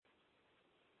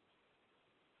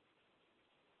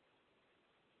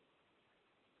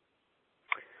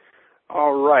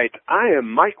All right. I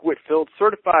am Mike Whitfield,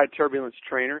 certified turbulence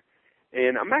trainer,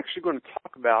 and I'm actually going to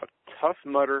talk about Tough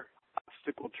Mudder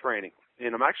obstacle training.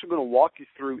 And I'm actually going to walk you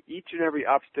through each and every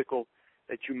obstacle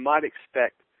that you might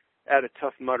expect at a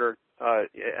Tough Mudder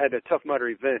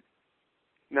event.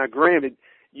 Now, granted,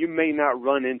 you may not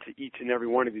run into each and every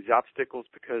one of these obstacles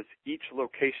because each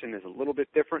location is a little bit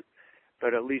different,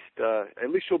 but at least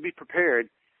you'll be prepared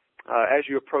as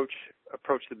you approach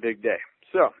the big day.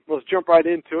 So let's jump right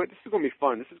into it. This is going to be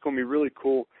fun. This is going to be really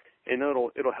cool, and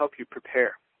it'll help you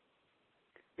prepare.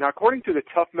 Now, according to the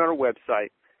Tough Mudder website,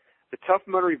 the Tough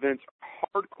Mudder events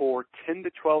are hardcore 10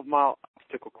 to 12 mile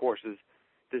obstacle courses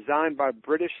designed by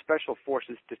British Special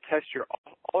Forces to test your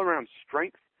all-around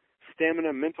strength,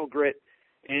 stamina, mental grit,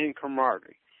 and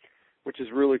camaraderie, which is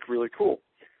really, really cool.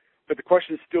 But the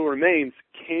question still remains,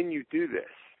 can you do this?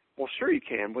 Well, sure you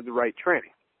can with the right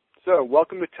training. So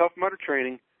welcome to Tough Mudder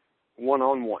Training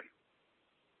one-on-one.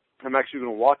 I'm actually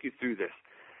going to walk you through this.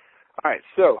 All right,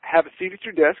 so have a seat at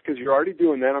your desk because you're already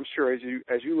doing that, I'm sure, as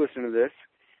you listen to this,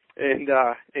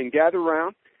 and gather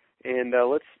around, and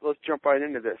let's jump right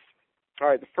into this. All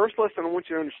right, the first lesson I want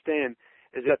you to understand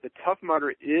is that the Tough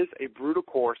Mudder is a brutal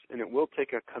course, and it will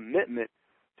take a commitment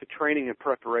to training and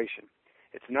preparation.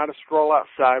 It's not a stroll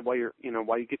outside while you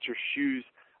get your shoes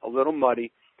a little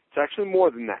muddy. It's actually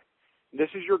more than that. This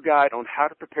is your guide on how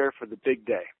to prepare for the big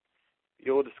day.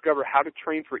 You will discover how to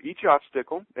train for each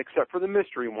obstacle, except for the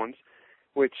mystery ones,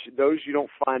 which those you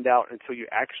don't find out until you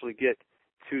actually get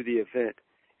to the event,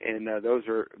 and those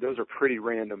are pretty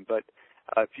random. But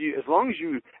as long as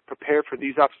you prepare for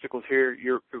these obstacles here,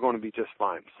 you're going to be just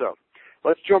fine. So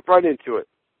let's jump right into it.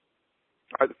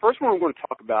 All right, the first one I'm going to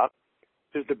talk about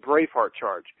is the Braveheart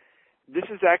charge. This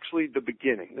is actually the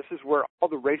beginning. This is where all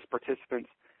the race participants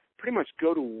pretty much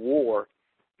go to war,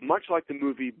 much like the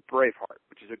movie Braveheart,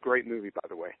 which is a great movie, by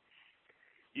the way.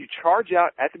 You charge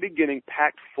out at the beginning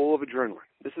packed full of adrenaline.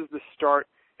 This is the start,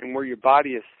 and where your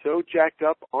body is so jacked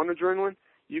up on adrenaline,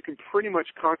 you can pretty much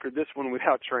conquer this one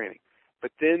without training.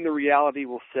 But then the reality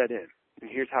will set in, and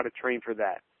here's how to train for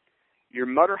that. Your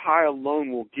Mudder High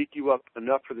alone will geek you up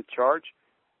enough for the charge,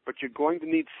 but you're going to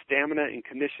need stamina and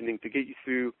conditioning to get you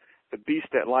through the beast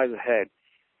that lies ahead.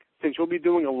 Since you'll be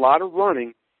doing a lot of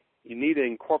running, you need to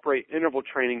incorporate interval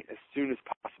training as soon as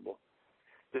possible.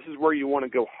 This is where you want to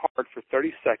go hard for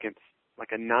 30 seconds, like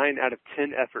a 9 out of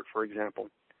 10 effort, for example,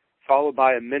 followed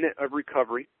by a minute of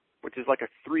recovery, which is like a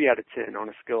 3 out of 10 on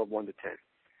a scale of 1 to 10.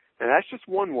 Now, that's just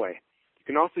one way. You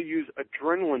can also use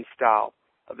adrenaline style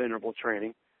of interval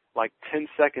training, like 10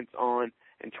 seconds on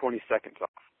and 20 seconds off.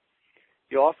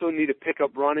 You'll also need to pick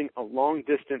up running a long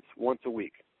distance once a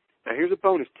week. Now, here's a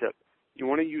bonus tip. You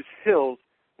want to use hills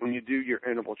when you do your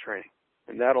interval training,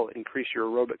 and that'll increase your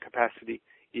aerobic capacity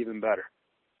even better.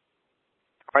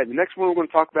 All right, the next one we're going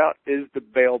to talk about is the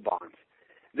bail bonds.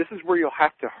 This is where you'll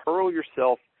have to hurl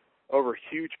yourself over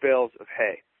huge bales of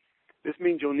hay. This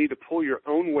means you'll need to pull your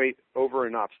own weight over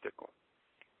an obstacle.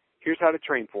 Here's how to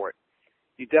train for it.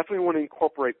 You definitely want to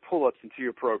incorporate pull-ups into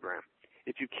your program.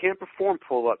 If you can't perform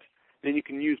pull-ups, then you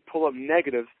can use pull-up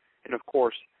negatives and, of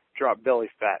course, drop belly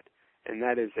fat. And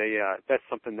that's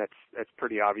something that's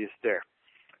pretty obvious there.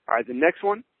 All right, the next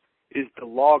one is the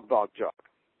log bog jog.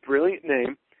 Brilliant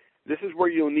name. This is where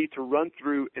you'll need to run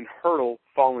through and hurdle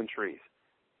fallen trees.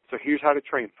 So here's how to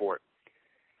train for it.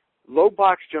 Low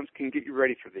box jumps can get you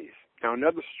ready for these. Now,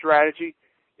 another strategy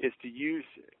is to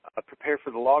prepare for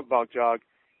the log bog jog,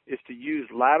 is to use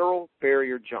lateral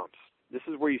barrier jumps. This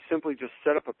is where you simply just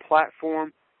set up a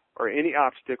platform or any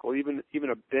obstacle, even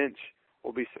a bench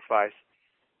will be suffice,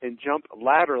 and jump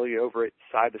laterally over it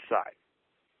side to side.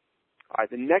 All right,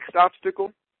 the next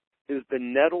obstacle is the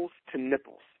nettles to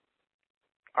nipples.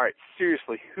 All right,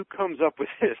 seriously, who comes up with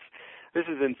this? This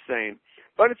is insane,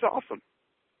 but it's awesome.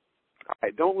 All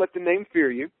right, don't let the name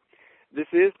fear you. This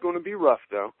is going to be rough,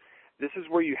 though. This is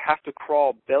where you have to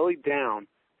crawl belly down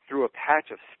through a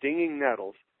patch of stinging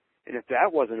nettles, and if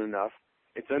that wasn't enough,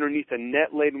 it's underneath a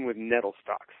net laden with nettle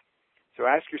stalks. So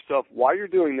ask yourself why you're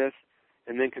doing this,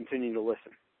 and then continue to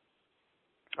listen.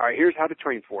 All right, here's how to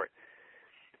train for it.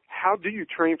 How do you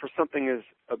train for something as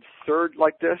absurd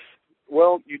like this?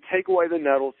 Well, you take away the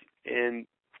nettles and,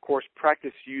 of course,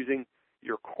 practice using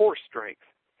your core strength.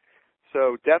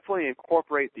 So definitely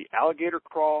incorporate the alligator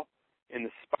crawl and the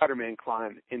Spider-Man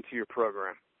climb into your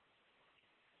program.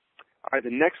 All right, the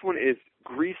next one is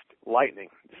greased lightning.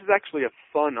 This is actually a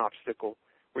fun obstacle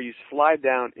where you slide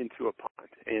down into a pond.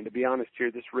 And to be honest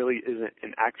here, this really isn't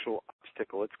an actual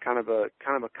obstacle. It's kind of a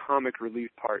comic relief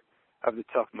part of the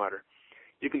Tough Mudder.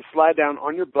 You can slide down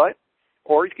on your butt,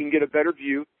 or you can get a better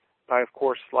view by, of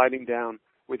course, sliding down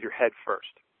with your head first.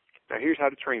 Now, here's how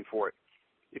to train for it.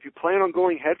 If you plan on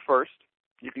going head first,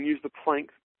 you can use the plank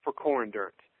for core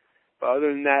endurance. But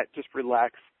other than that, just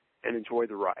relax and enjoy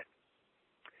the ride.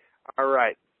 All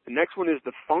right, the next one is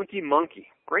the Funky Monkey.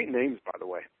 Great names, by the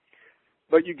way.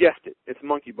 But you guessed it, it's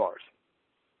monkey bars.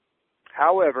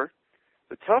 However,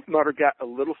 the Tough Mudder got a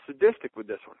little sadistic with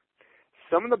this one.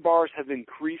 Some of the bars have been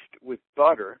greased with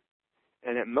butter,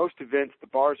 and at most events, the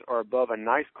bars are above a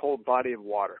nice cold body of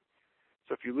water.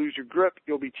 So if you lose your grip,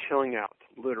 you'll be chilling out,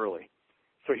 literally.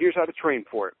 So here's how to train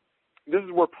for it. This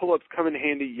is where pull-ups come in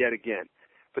handy yet again.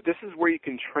 But this is where you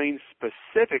can train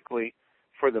specifically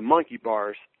for the monkey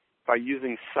bars by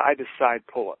using side-to-side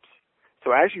pull-ups.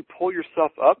 So as you pull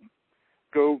yourself up,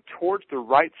 go towards the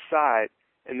right side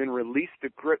and then release the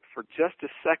grip for just a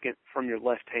second from your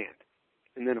left hand.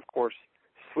 And then, of course,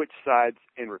 switch sides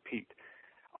and repeat.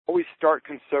 Always start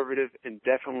conservative and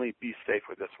definitely be safe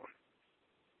with this one.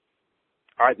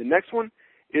 All right, the next one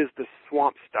is the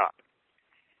Swamp Stomp.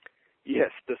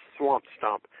 Yes, the Swamp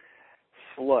Stomp.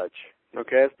 Sludge.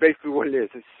 Okay, that's basically what it is.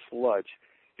 It's sludge.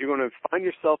 You're going to find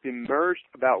yourself immersed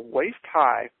about waist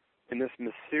high in this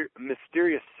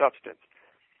mysterious substance.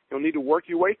 You'll need to work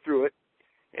your way through it,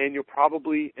 and you'll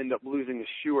probably end up losing a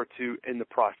shoe or two in the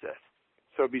process.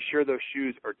 So be sure those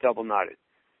shoes are double knotted.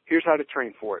 Here's how to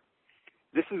train for it.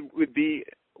 This would be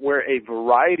where a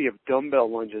variety of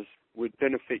dumbbell lunges would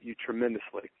benefit you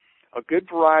tremendously. A good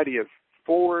variety of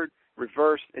forward,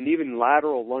 reverse, and even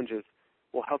lateral lunges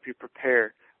will help you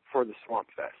prepare for the Swamp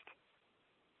Fest.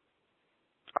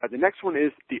 The next one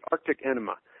is the Arctic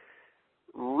Enema.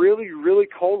 Really, really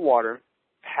cold water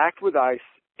packed with ice,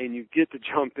 and you get to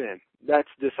jump in. That's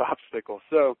this obstacle.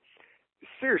 So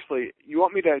seriously, you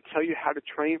want me to tell you how to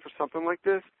train for something like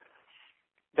this?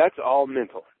 That's all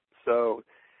mental. So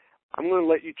I'm going to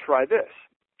let you try this.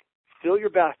 Fill your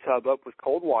bathtub up with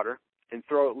cold water and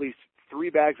throw at least 3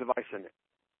 bags of ice in it.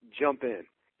 Jump in.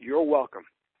 You're welcome.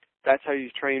 That's how you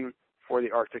train for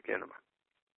the Arctic Enema.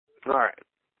 All right,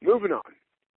 moving on.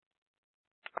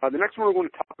 The next one we're going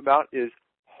to talk about is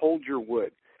hold your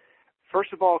wood.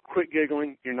 First of all, quit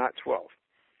giggling. You're not 12.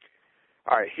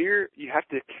 All right, here you have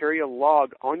to carry a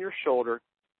log on your shoulder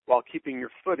while keeping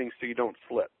your footing so you don't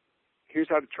slip. Here's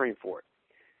how to train for it.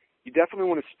 You definitely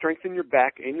want to strengthen your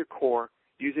back and your core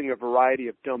using a variety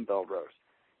of dumbbell rows.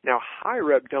 Now,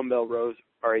 high-rep dumbbell rows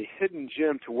are a hidden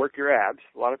gem to work your abs.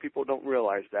 A lot of people don't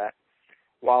realize that.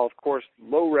 While, of course,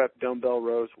 low-rep dumbbell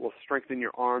rows will strengthen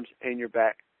your arms and your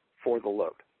back for the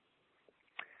load.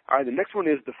 All right, the next one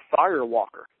is the Fire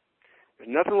Walker. There's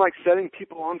nothing like setting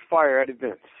people on fire at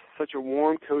events. Such a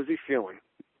warm, cozy feeling.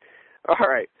 All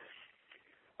right.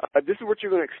 This is what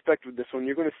you're going to expect with this one.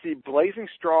 You're going to see blazing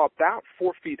straw about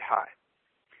 4 feet high.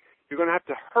 You're going to have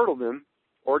to hurdle them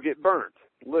or get burned,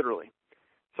 literally.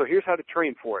 So here's how to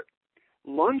train for it.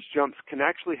 Lunge jumps can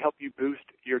actually help you boost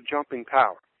your jumping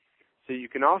power. So you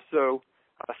can also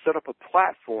set up a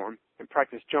platform and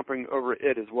practice jumping over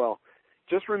it as well.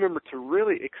 Just remember to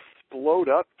really explode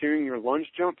up during your lunge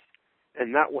jumps,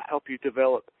 and that will help you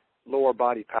develop lower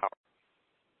body power.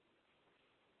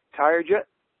 Tired yet?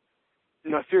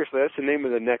 No, seriously, that's the name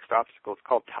of the next obstacle. It's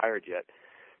called Tired Yet.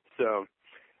 So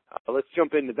let's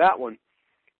jump into that one.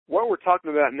 What we're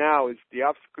talking about now is the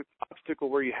obstacle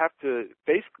where you have to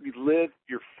basically live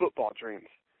your football dreams,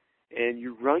 and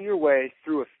you run your way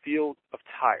through a field of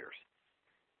tires.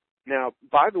 Now,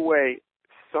 by the way,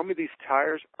 some of these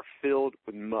tires are filled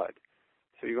with mud,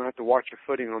 so you're going to have to watch your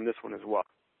footing on this one as well.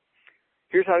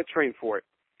 Here's how to train for it.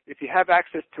 If you have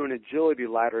access to an agility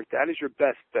ladder, that is your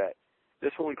best bet.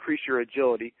 This will increase your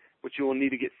agility, which you will need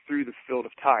to get through the field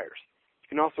of tires. You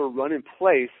can also run in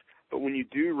place, but when you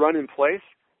do run in place,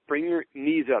 bring your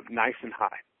knees up nice and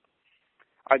high.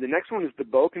 All right, the next one is the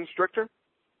Boa Constrictor.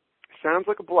 Sounds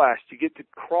like a blast. You get to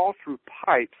crawl through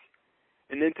pipes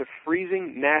and into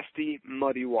freezing, nasty,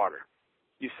 muddy water.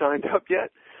 You signed up yet?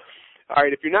 All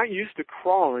right, if you're not used to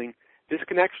crawling, this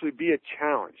can actually be a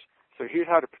challenge. So here's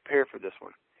how to prepare for this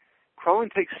one. Crawling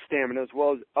takes stamina as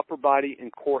well as upper body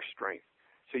and core strength.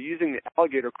 So using the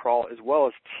alligator crawl as well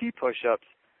as T push-ups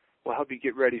will help you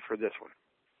get ready for this one.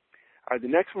 All right, the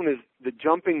next one is the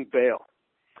jumping bale.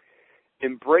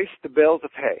 Embrace the bales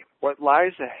of hay. What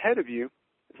lies ahead of you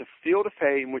is a field of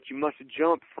hay in which you must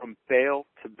jump from bale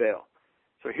to bale.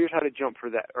 So here's how to jump for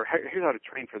that, or here's how to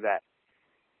train for that.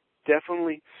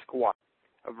 Definitely squat.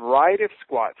 A variety of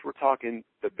squats. We're talking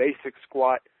the basic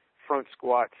squat, front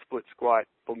squat, split squat,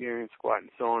 Bulgarian squat, and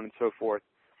so on and so forth.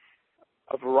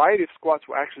 A variety of squats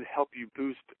will actually help you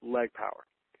boost leg power.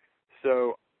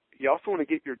 So you also want to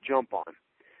get your jump on.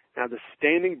 Now, the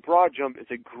standing broad jump is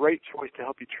a great choice to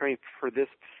help you train for this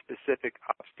specific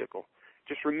obstacle.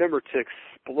 Just remember to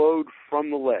explode from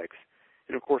the legs.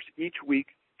 And, of course, each week,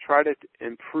 try to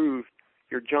improve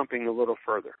your jumping a little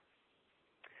further.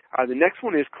 The next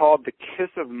one is called the Kiss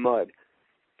of Mud.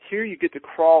 Here you get to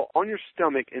crawl on your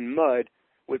stomach in mud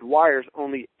with wires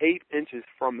only 8 inches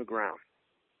from the ground.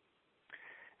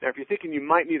 Now, if you're thinking you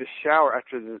might need a shower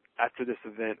after this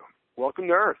event, welcome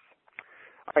to Earth.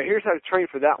 All right, here's how to train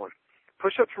for that one.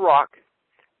 Push-ups rock,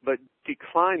 but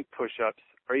decline push-ups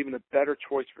are even a better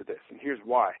choice for this, and here's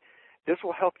why. This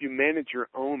will help you manage your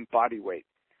own body weight.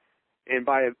 And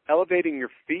by elevating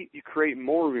your feet, you create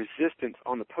more resistance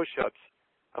on the push-ups,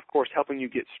 of course, helping you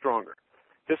get stronger.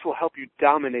 This will help you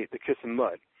dominate the Kiss of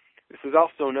Mud. This is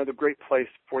also another great place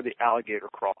for the alligator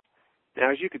crawl.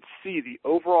 Now, as you can see, the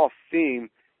overall theme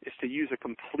is to use a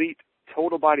complete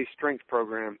total body strength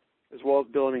program as well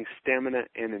as building stamina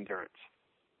and endurance.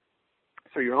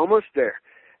 So you're almost there.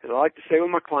 As I like to say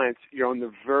with my clients, you're on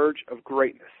the verge of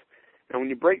greatness. Now, when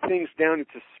you break things down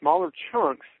into smaller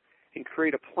chunks and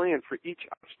create a plan for each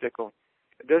obstacle,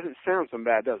 it doesn't sound so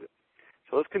bad, does it?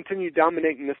 So let's continue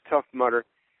dominating this Tough Mudder,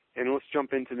 and let's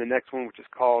jump into the next one, which is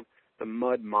called the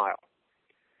Mud Mile.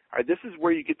 All right, this is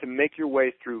where you get to make your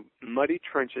way through muddy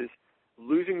trenches,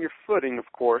 losing your footing, of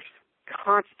course,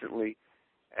 constantly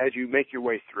as you make your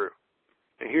way through.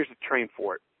 And here's the train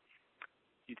for it.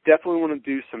 You definitely want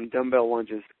to do some dumbbell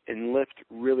lunges and lift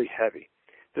really heavy.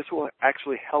 This will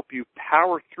actually help you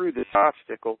power through this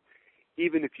obstacle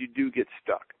even if you do get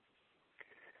stuck.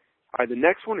 All right, the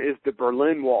next one is the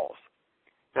Berlin Walls.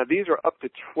 Now, these are up to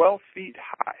 12 feet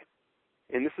high,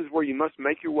 and this is where you must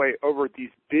make your way over these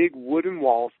big wooden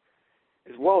walls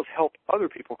as well as help other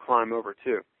people climb over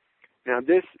too. Now,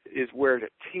 this is where the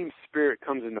team spirit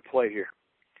comes into play here.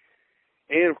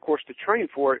 And, of course, to train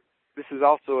for it, this is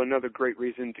also another great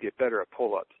reason to get better at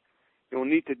pull-ups. You'll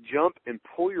need to jump and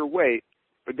pull your weight,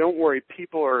 but don't worry,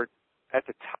 people are at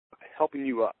the top helping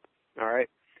you up, all right?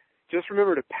 Just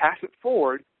remember to pass it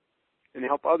forward and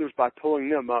help others by pulling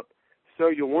them up. So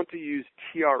you'll want to use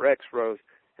TRX rows,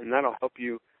 and that'll help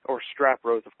you, or strap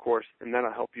rows, of course, and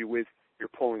that'll help you with your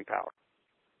pulling power.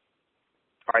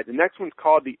 All right, the next one's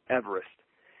called the Everest.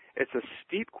 It's a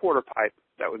steep quarter pipe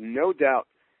that with no doubt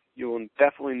you will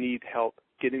definitely need help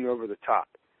getting over the top.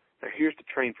 Now, here's the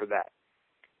train for that.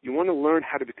 You want to learn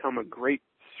how to become a great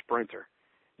sprinter.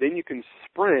 Then you can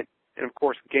sprint and, of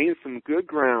course, gain some good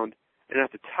ground, and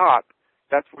at the top,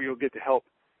 that's where you'll get the help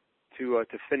to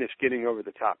finish getting over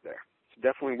the top there. So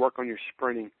definitely work on your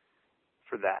sprinting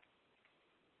for that.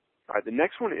 All right, the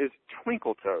next one is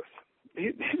Twinkle Toes.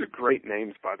 These are great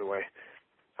names, by the way.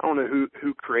 I don't know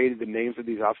who created the names of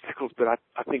these obstacles, but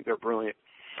I think they're brilliant.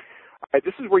 All right,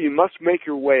 this is where you must make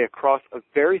your way across a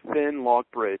very thin log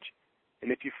bridge,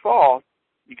 and if you fall,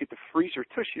 you get to freeze your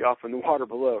tushy off in the water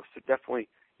below, so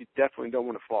you definitely don't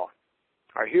want to fall.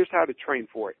 All right, here's how to train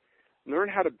for it. Learn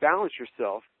how to balance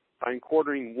yourself by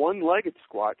incorporating one-legged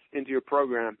squats into your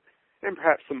program and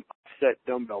perhaps some offset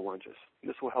dumbbell lunges.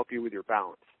 This will help you with your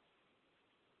balance.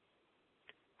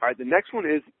 All right, the next one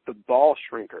is the Ball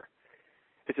Shrinker.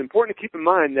 It's important to keep in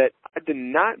mind that I did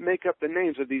not make up the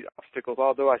names of these obstacles,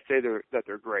 although I say that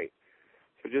they're great.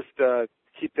 So just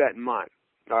keep that in mind,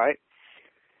 all right?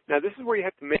 Now, this is where you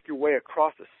have to make your way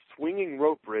across a swinging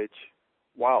rope bridge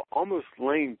while almost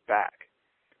laying back.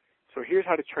 So here's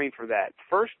how to train for that.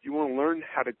 First, you want to learn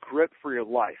how to grip for your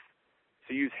life.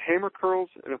 So use hammer curls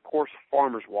and, of course,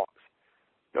 farmer's walks.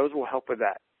 Those will help with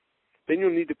that. Then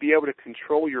you'll need to be able to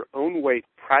control your own weight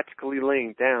practically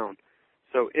laying down.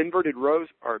 So inverted rows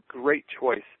are a great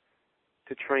choice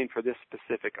to train for this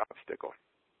specific obstacle.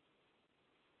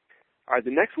 All right,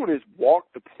 the next one is walk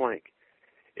the plank.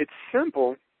 It's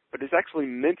simple, but it's actually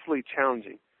mentally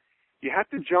challenging. You have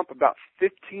to jump about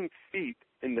 15 feet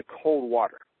in the cold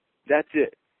water. That's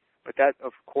it. But that,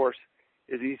 of course,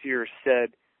 is easier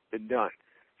said than done.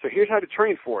 So here's how to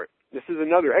train for it. This is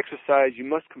another exercise you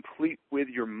must complete with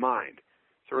your mind.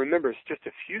 So remember, it's just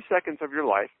a few seconds of your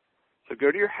life. So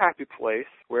go to your happy place,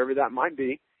 wherever that might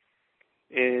be,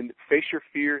 and face your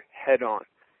fear head on.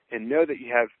 And know that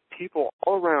you have people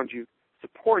all around you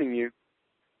supporting you,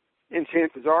 and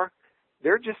chances are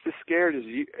they're just as scared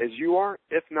as you are,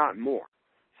 if not more.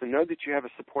 So know that you have a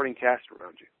supporting cast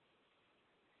around you.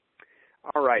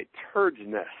 All right, Turd's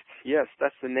Nest. Yes,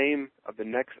 that's the name of the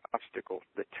next obstacle,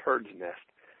 the Turd's Nest.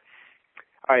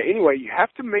 All right, anyway, you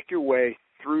have to make your way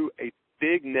through a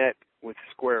big net with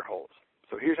square holes.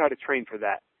 So here's how to train for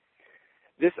that.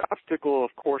 This obstacle,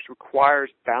 of course, requires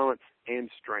balance and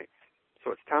strength.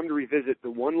 So it's time to revisit the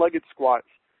one-legged squats,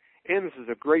 and this is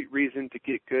a great reason to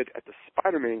get good at the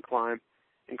Spider-Man climb,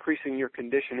 increasing your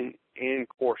conditioning and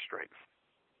core strength.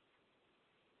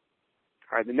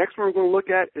 All right, the next one we're going to look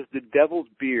at is the Devil's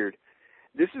Beard.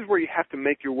 This is where you have to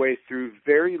make your way through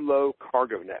very low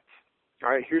cargo nets. All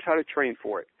right, here's how to train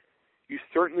for it. You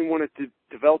certainly want to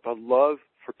develop a love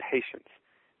for patience.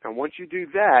 Now, once you do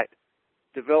that,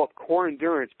 develop core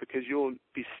endurance, because you'll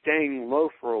be staying low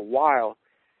for a while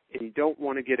and you don't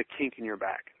want to get a kink in your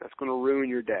back. That's going to ruin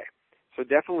your day. So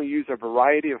definitely use a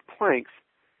variety of planks,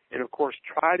 and of course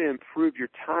try to improve your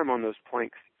time on those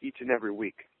planks each and every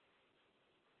week.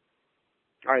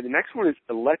 All right, the next one is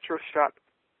electroshock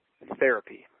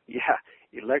therapy. Yeah,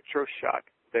 electroshock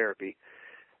therapy.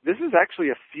 This is actually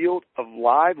a field of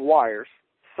live wires,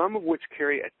 some of which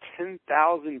carry a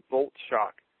 10,000 volt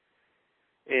shock,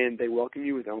 and they welcome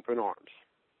you with open arms.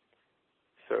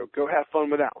 So go have fun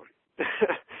with that one.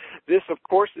 This, of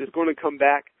course, is going to come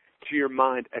back to your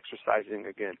mind exercising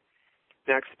again.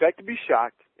 Now, expect to be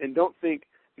shocked, and don't think,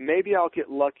 maybe I'll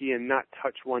get lucky and not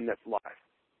touch one that's live.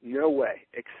 No way.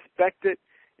 Expect it,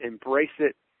 embrace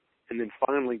it, and then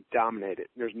finally dominate it.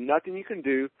 There's nothing you can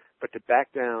do but to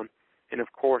back down, and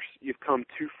of course, you've come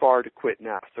too far to quit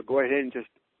now. So go ahead and just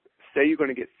say you're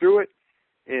going to get through it,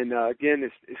 and again,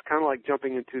 it's kind of like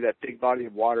jumping into that big body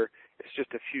of water. It's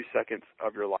just a few seconds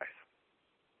of your life.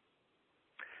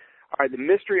 All right, the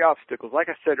mystery obstacles. Like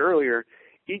I said earlier,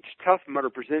 each Tough Mudder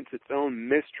presents its own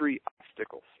mystery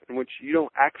obstacles, in which you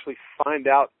don't actually find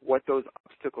out what those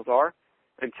obstacles are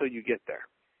until you get there.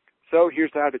 So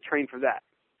here's how to train for that.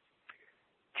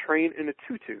 Train in a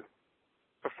tutu.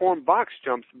 Perform box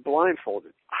jumps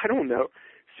blindfolded. I don't know.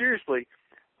 Seriously,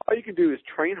 all you can do is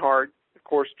train hard, of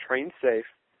course, train safe,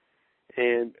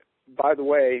 and by the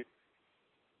way,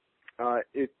 by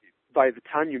the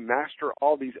time you master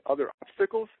all these other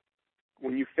obstacles,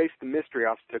 when you face the mystery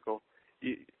obstacle,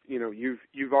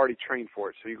 you've already trained for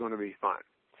it, so you're going to be fine.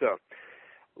 So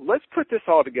let's put this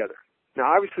all together.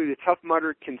 Now, obviously, the Tough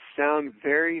Mudder can sound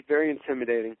very, very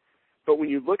intimidating, but when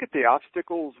you look at the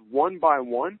obstacles one by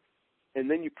one, and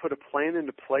then you put a plan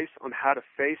into place on how to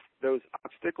face those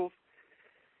obstacles,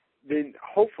 then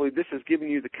hopefully this has given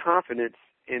you the confidence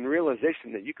and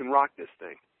realization that you can rock this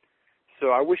thing. So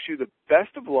I wish you the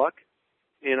best of luck,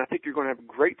 and I think you're going to have a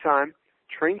great time.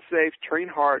 Train safe, train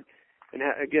hard, and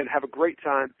again, have a great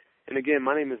time. And again,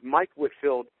 my name is Mike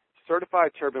Whitfield,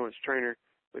 Certified Turbulence Trainer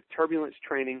with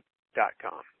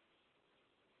TurbulenceTraining.com.